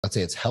let's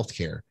say it's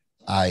healthcare.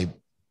 I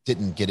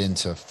didn't get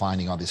into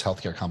finding all these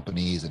healthcare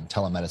companies and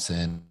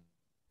telemedicine,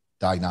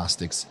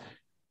 diagnostics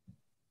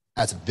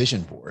as a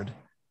vision board.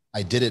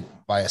 I did it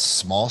by a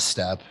small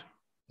step,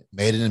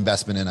 made an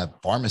investment in a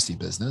pharmacy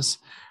business.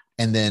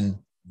 And then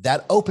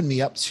that opened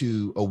me up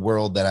to a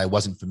world that I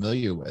wasn't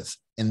familiar with.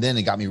 And then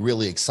it got me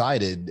really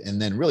excited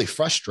and then really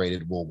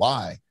frustrated. Well,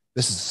 why?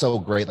 This is so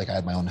great. Like I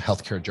had my own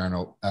healthcare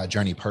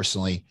journey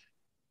personally.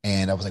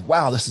 And I was like,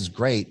 wow, this is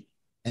great.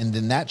 And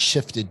then that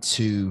shifted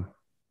to,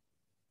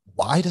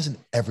 why doesn't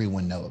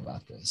everyone know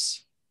about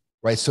this?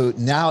 Right. So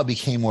now it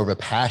became more of a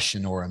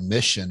passion or a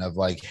mission of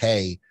like,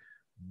 hey,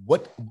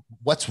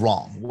 what's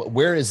wrong?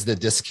 Where is the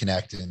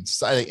disconnect? And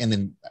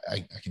then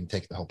I can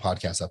take the whole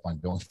podcast up on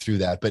going through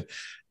that. But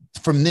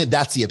from there,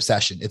 that's the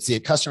obsession. It's the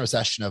customer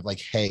obsession of like,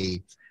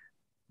 hey,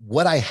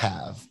 what I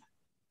have,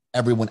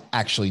 everyone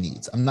actually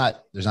needs.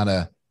 There's not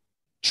a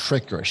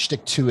trick or a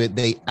shtick to it.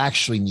 They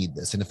actually need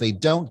this. And if they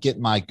don't get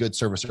my good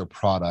service or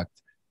product,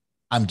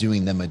 I'm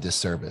doing them a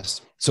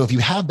disservice. So if you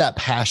have that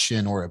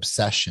passion or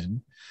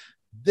obsession,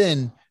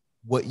 then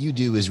what you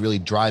do is really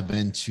drive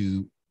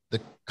into the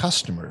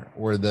customer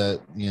or the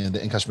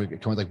end customer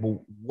coming like,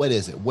 well, what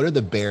is it? What are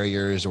the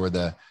barriers or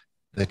the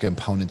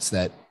components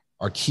that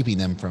are keeping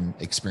them from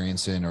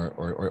experiencing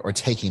or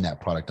taking that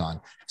product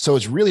on? So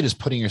it's really just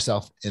putting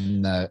yourself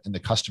in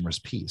the customer's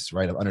piece,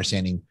 right? Of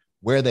understanding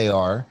where they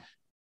are